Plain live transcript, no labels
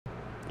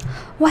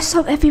What's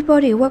up,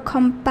 everybody?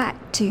 Welcome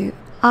back to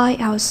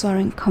IELTS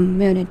Soaring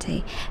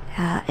Community.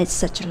 It's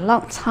such a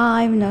long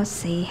time no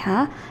see,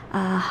 huh?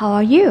 How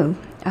are you?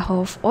 I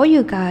hope all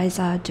you guys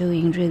are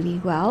doing really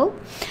well.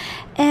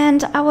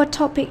 And our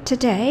topic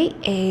today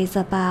is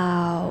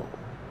about,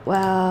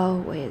 well,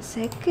 wait a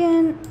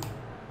second.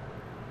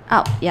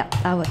 Oh, yeah,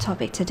 our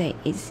topic today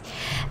is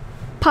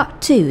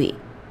part 2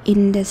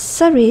 in the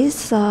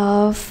series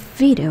of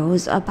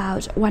videos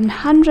about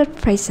 100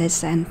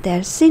 phrases and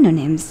their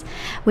synonyms,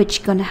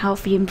 which gonna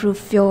help you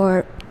improve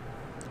your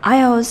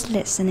IELTS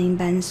listening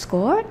band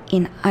score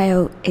in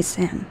IELTS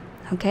exam.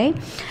 Okay,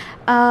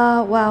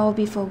 well,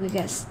 before we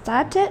get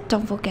started,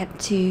 don't forget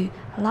to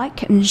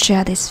like and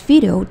share this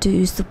video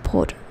to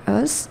support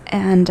us.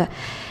 And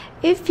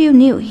if you're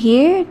new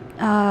here,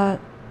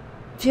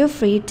 feel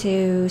free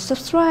to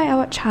subscribe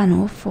our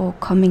channel for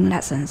coming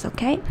lessons.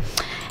 Okay,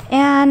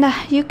 and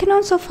you can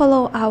also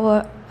follow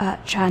our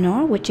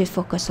channel, which is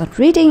focused on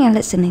reading and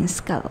listening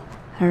skill.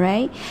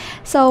 Alright,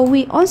 so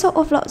we also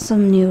upload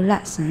some new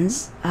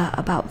lessons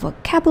about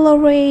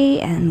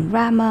vocabulary and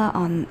grammar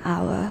on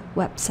our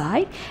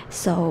website,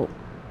 so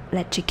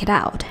let's check it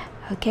out.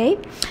 Okay,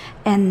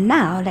 and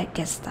now let's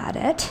get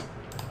started.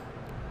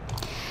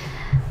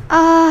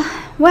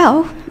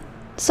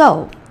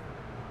 So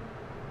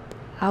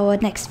our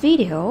next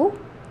video,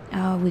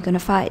 we're gonna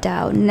find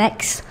out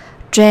next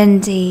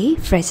 20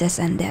 phrases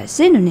and their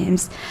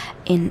synonyms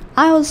in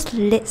IELTS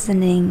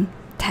listening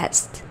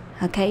test.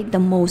 Okay, the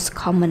most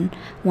common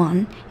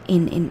one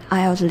in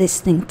IELTS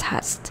listening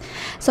test.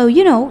 So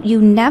you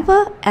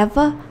never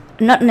ever,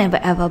 not never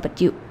ever,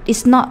 but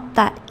it's not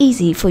that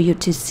easy for you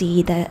to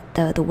see the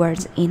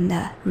words in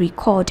the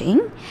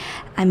recording.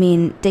 I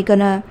mean, they're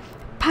gonna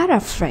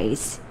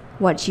paraphrase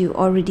what you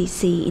already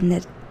see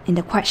in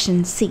the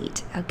question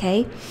sheet.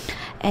 Okay,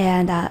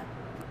 and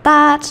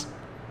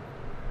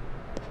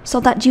so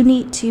that you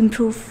need to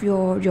improve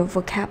your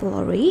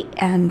vocabulary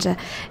and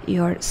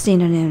your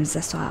synonyms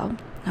as well.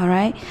 All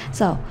right,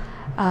 so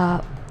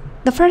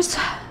the first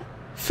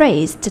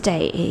phrase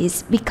today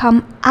is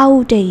become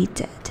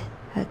outdated.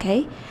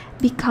 Okay,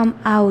 become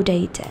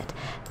outdated.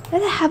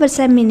 Let it have the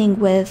same meaning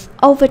with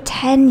over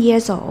 10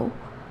 years old,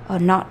 or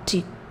not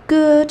too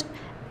good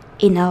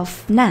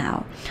enough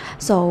now.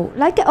 So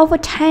like over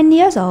 10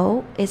 years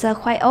old is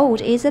quite old,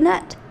 isn't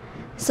it?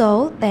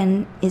 So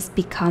then it's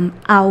become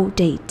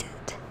outdated.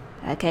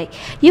 Okay,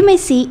 you may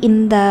see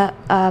in the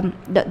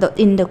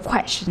in the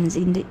questions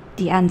in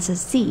the answer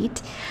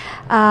sheet,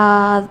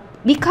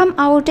 become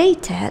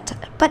outdated,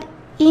 but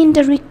in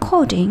the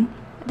recording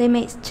they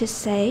may just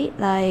say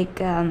like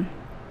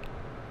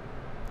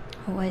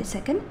wait a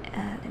second,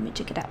 let me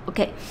check it out.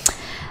 Okay,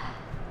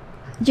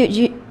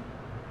 you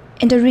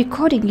in the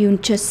recording you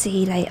just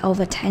see like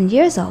over 10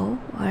 years old.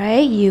 All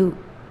right, you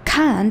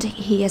can't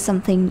hear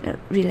something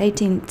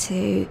relating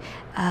to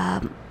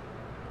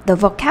the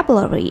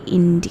vocabulary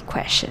in the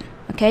question.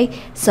 Okay,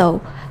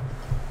 so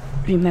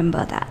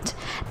remember that.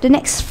 The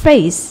next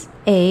phrase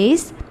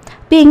is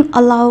being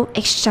allowed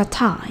extra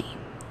time.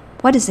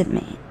 What does it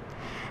mean?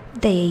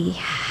 They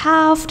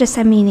have the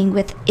same meaning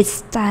with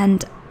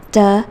extend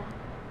the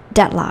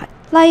deadline.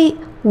 Like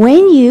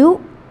when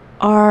you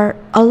are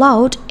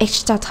allowed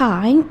extra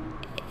time,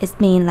 it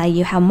means like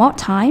you have more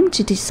time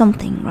to do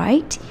something,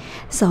 right?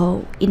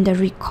 So in the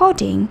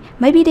recording,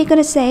 maybe they're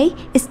gonna say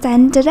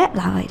extend the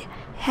deadline.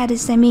 Had the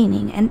same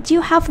meaning, and you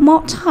have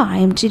more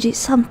time to do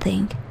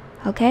something.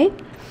 Okay,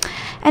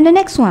 and the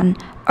next one,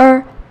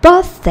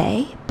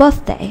 birthday.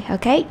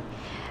 Okay,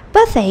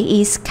 birthday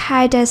is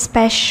kind of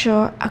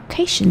special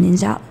occasion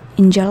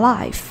in your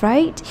life,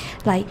 right?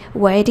 Like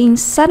wedding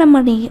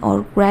ceremony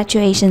or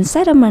graduation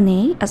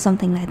ceremony or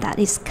something like that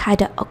is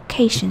kind of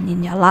occasion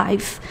in your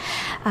life.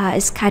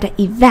 It's kind of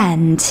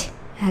event.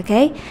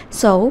 Okay,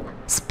 so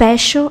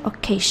special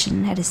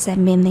occasion had the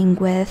same meaning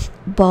with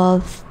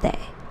birthday.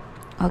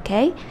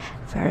 Okay,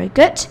 very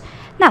good.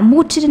 Now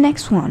move to the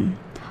next one.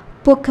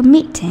 Book a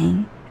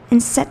meeting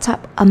and set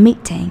up a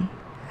meeting.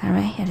 All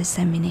right, had the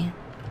same meaning.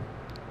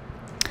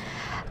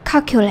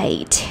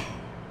 Calculate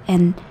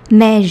and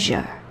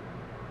measure.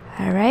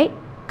 All right,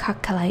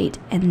 calculate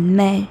and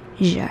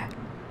measure.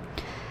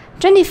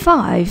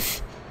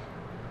 25.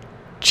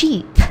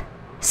 Cheap.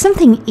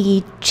 Something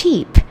is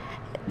cheap.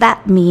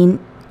 That means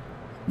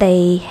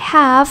they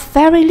have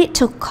very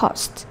little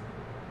cost.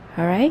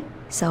 All right,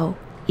 so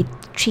it's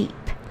cheap.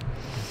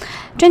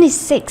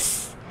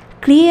 26.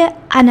 Clear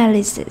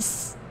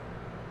analysis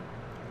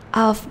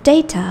of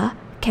data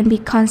can be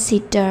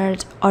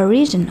considered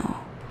original.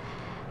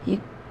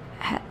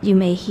 You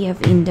may hear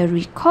in the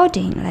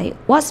recording like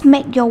what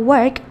makes your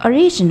work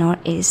original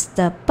is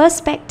the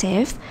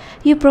perspective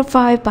you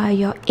provide by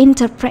your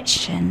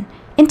interpretation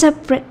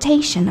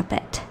of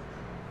it.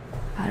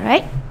 All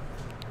right,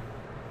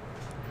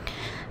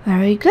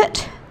 very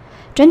good.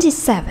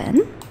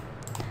 27.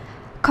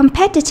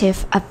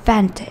 Competitive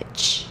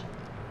advantage.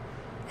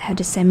 Have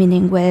the same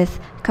meaning with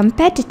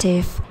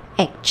competitive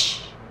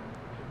edge.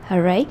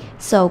 Alright,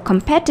 so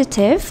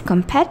competitive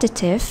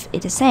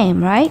is the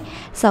same, right?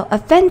 So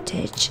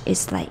advantage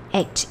is like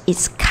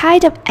it's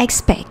kind of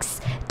aspects,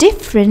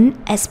 different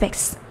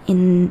aspects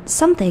in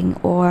something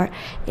or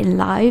in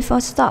life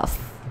or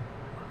stuff.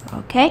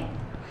 Okay.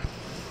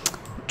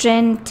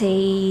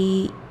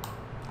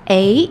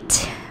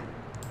 28.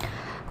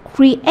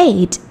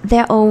 Create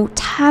their own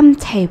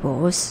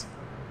timetables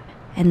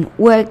and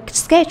work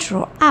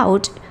schedule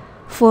out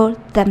for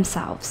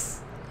themselves.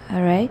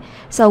 Alright,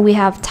 so we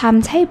have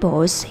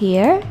timetables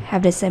here,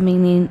 have the same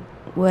meaning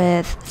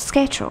with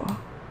schedule.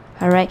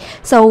 Alright,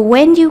 so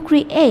when you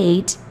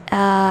create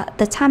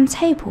the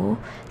timetable,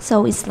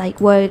 so it's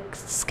like work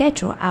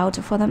schedule out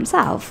for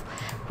themselves.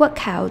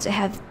 Workout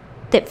have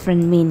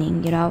different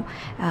meaning, you know.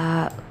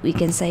 We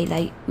can say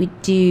like we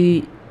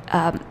do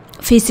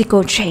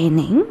physical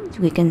training,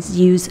 we can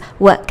use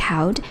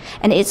workout,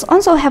 and it's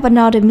also have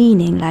another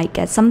meaning like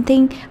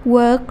something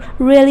work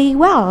really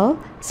well,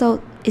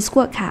 so it's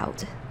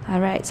workout.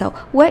 Alright, so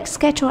work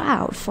schedule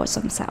out for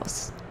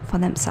themselves.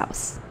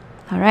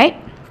 Alright.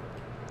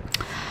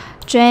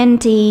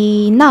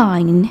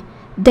 29.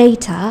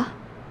 Data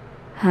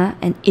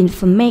and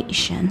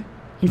information.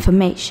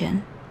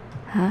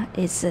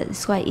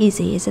 It's quite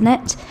easy, isn't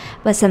it?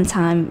 But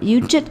sometimes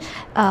you just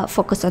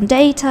focus on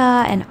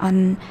data,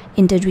 and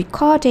in the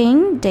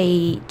recording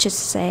they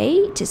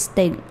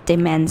they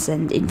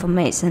mention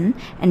information,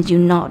 and you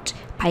not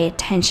pay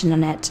attention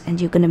on it, and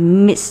you're gonna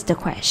miss the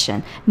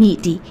question, miss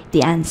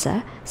the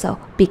answer. So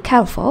be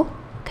careful,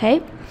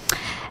 okay?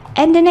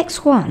 And the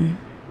next one,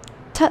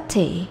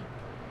 30.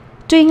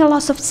 Doing a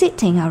lot of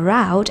sitting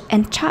around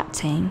and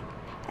chatting.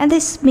 And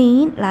this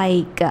means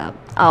like,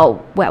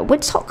 we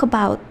talk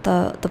about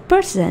the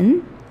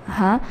person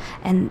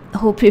and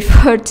who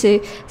prefer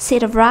to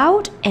sit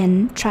around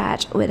and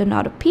chat with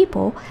another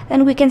people,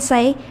 then we can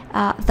say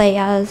they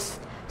are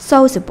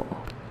sociable.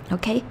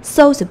 Okay,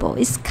 sociable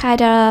is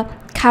kind of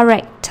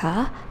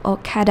character or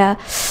kind of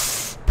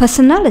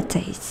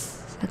personalities.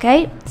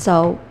 Okay,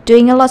 so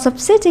doing a lot of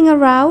sitting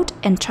around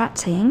and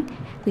chatting,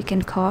 we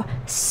can call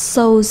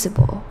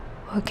sociable.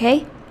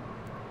 Okay,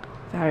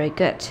 very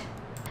good.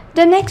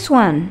 The next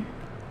one,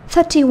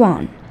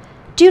 31.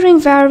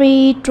 During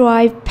very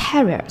dry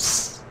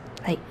periods,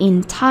 like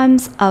in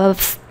times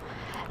of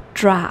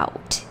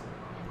drought.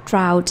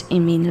 Drought, I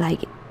mean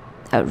like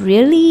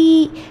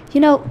really,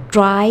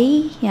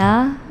 dry,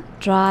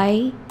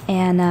 dry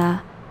and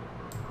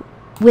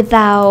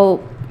without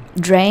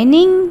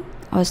draining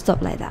or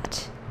stuff like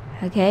that.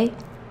 Okay.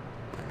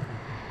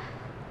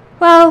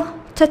 Well,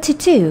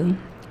 32.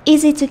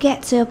 Easy to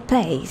get to a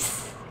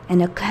place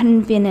and a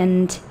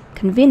convenient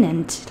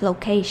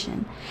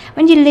location.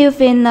 When you live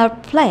in a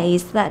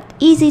place that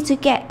easy to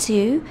get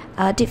to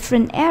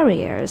different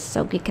areas,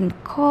 so we can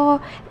call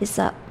it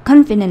a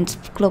convenient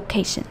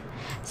location.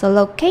 So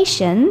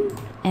location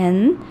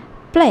and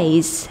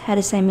place had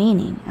the same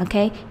meaning.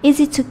 Okay,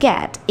 easy to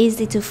get,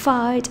 easy to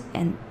find,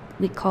 and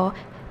we call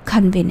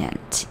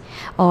convenient.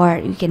 Or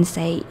you can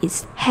say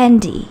it's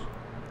handy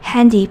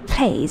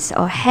place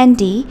or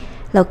handy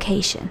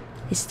location.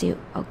 It's still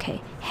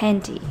okay.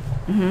 Handy.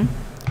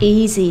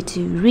 Easy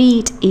to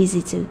read,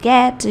 easy to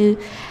get to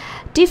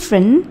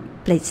different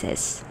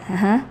places.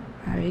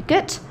 Very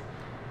good.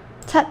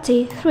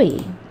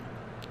 33.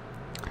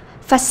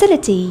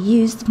 Facility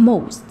used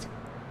most.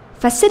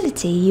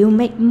 Facility you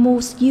make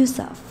most use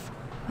of.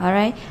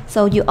 Alright,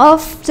 so you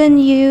often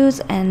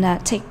use and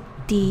take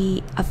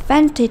the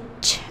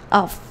advantage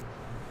of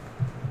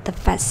the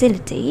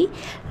facility,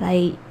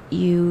 like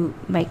you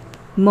make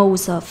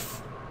most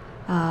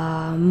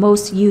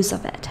use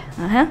of it.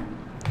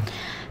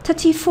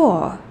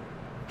 34.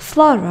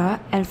 Flora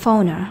and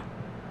fauna.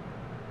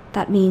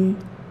 That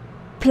means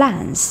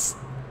plants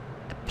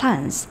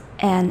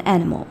and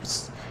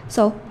animals.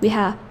 So we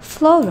have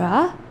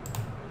flora,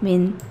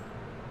 mean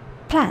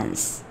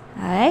plants,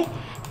 right?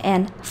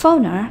 And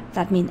fauna,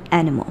 that means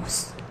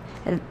animals.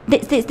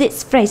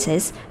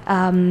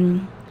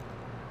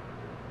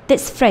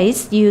 This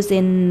phrase used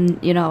in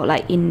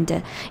like in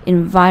the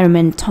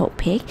environment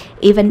topic,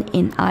 even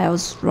in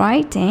IELTS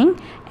writing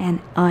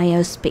and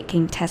IELTS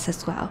speaking test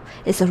as well.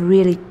 It's a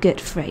really good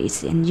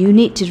phrase, and you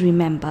need to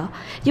remember.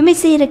 You may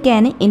see it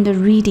again in the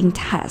reading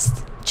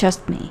test.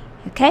 Trust me.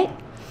 Okay.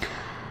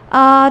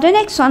 The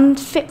next one,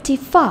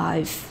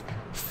 55.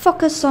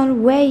 Focus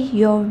on where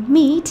your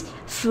meat,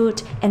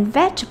 fruit, and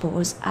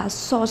vegetables are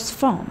sourced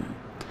from.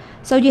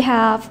 So you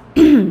have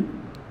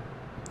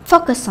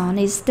focus on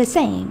is the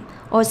same.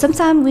 Or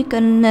sometimes we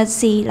can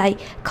see like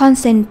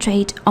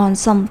concentrate on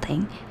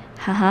something.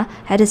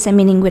 Had the same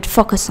meaning with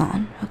focus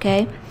on.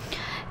 Okay.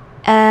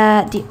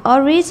 The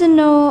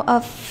original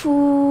of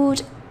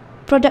food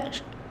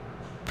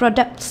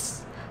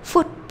products.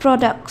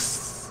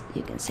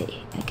 You can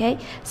see. Okay.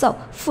 So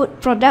food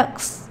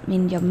products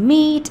mean your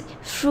meat,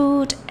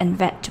 fruit, and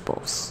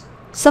vegetables.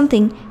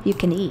 Something you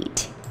can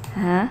eat.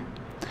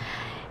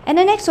 And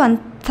the next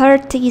one,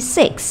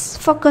 36.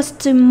 Focus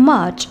too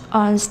much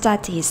on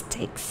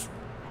statistics.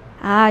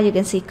 You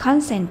can see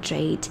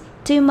concentrate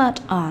too much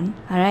on.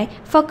 All right,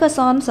 focus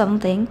on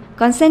something,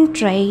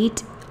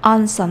 concentrate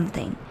on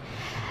something.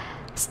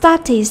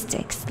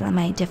 Statistics,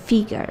 like the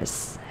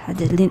figures,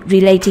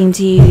 relating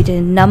to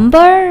the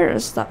number,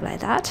 stuff like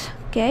that.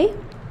 Okay.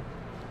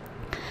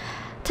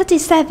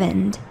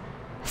 37.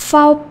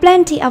 Found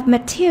plenty of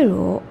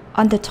material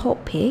on the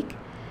topic.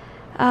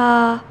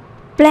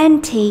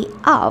 Plenty,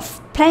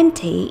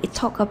 it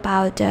talk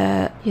about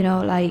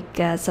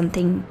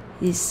something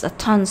is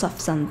tons of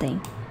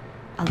something,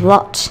 a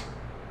lot,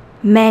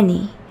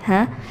 many,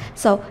 huh?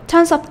 So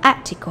tons of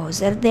articles,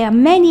 there are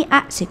many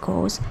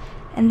articles,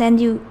 and then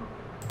you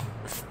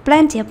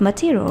plenty of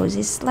materials.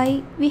 It's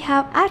like we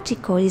have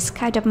articles, is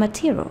kind of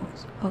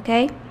materials.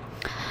 Okay.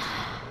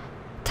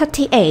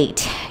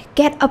 38.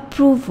 Get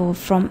approval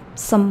from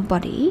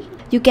somebody.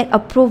 You get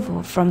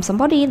approval from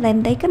somebody,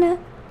 then they're gonna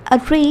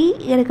agree,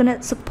 they're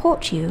gonna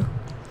support you.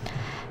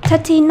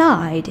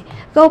 39.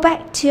 Go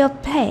back to your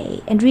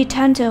place and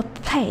return to your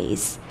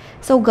place.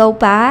 So go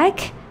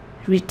back,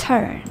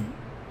 return.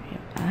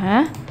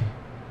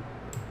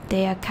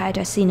 They are kind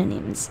of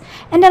synonyms.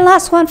 And the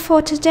last one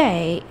for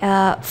today,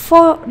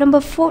 for number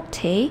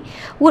 40,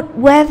 what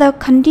weather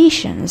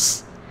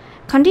conditions.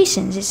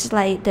 Conditions is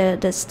like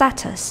the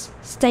status.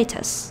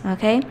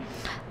 Okay,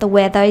 the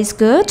weather is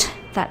good.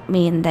 That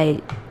means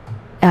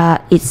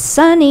it's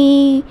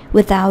sunny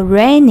without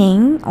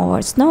raining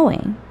or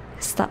snowing,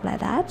 stuff like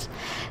that.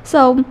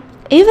 So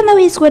even though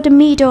it's the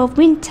middle of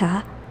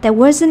winter, there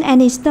wasn't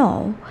any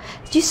snow.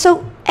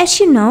 So as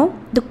you know,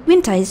 the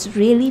winter is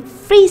really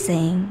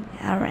freezing,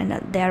 and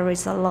there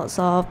is a lot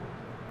of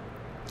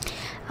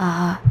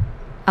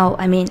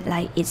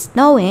it's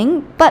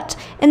snowing, but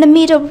in the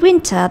middle of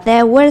winter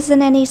there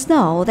wasn't any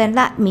snow. Then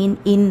that means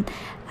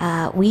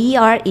we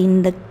are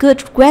in the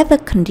good weather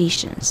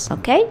conditions.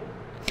 Okay,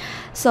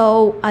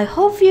 so I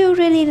hope you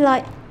really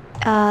like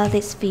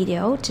this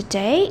video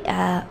today.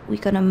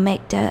 We're gonna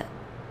make the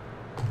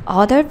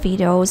other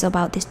videos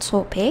about this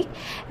topic.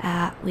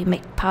 We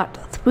make part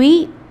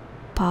 3,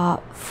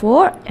 part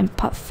 4, and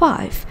part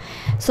 5.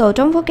 So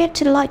don't forget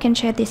to like and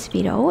share this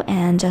video,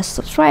 and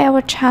subscribe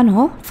our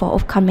channel for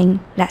upcoming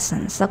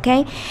lessons.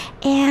 Okay,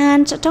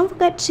 and don't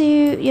forget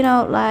to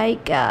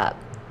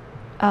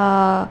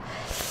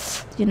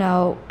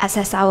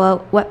access our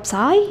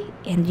website,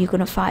 and you're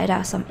gonna find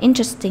out some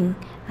interesting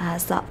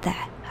stuff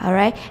there. All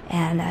right,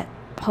 and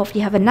hope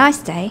you have a nice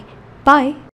day. Bye.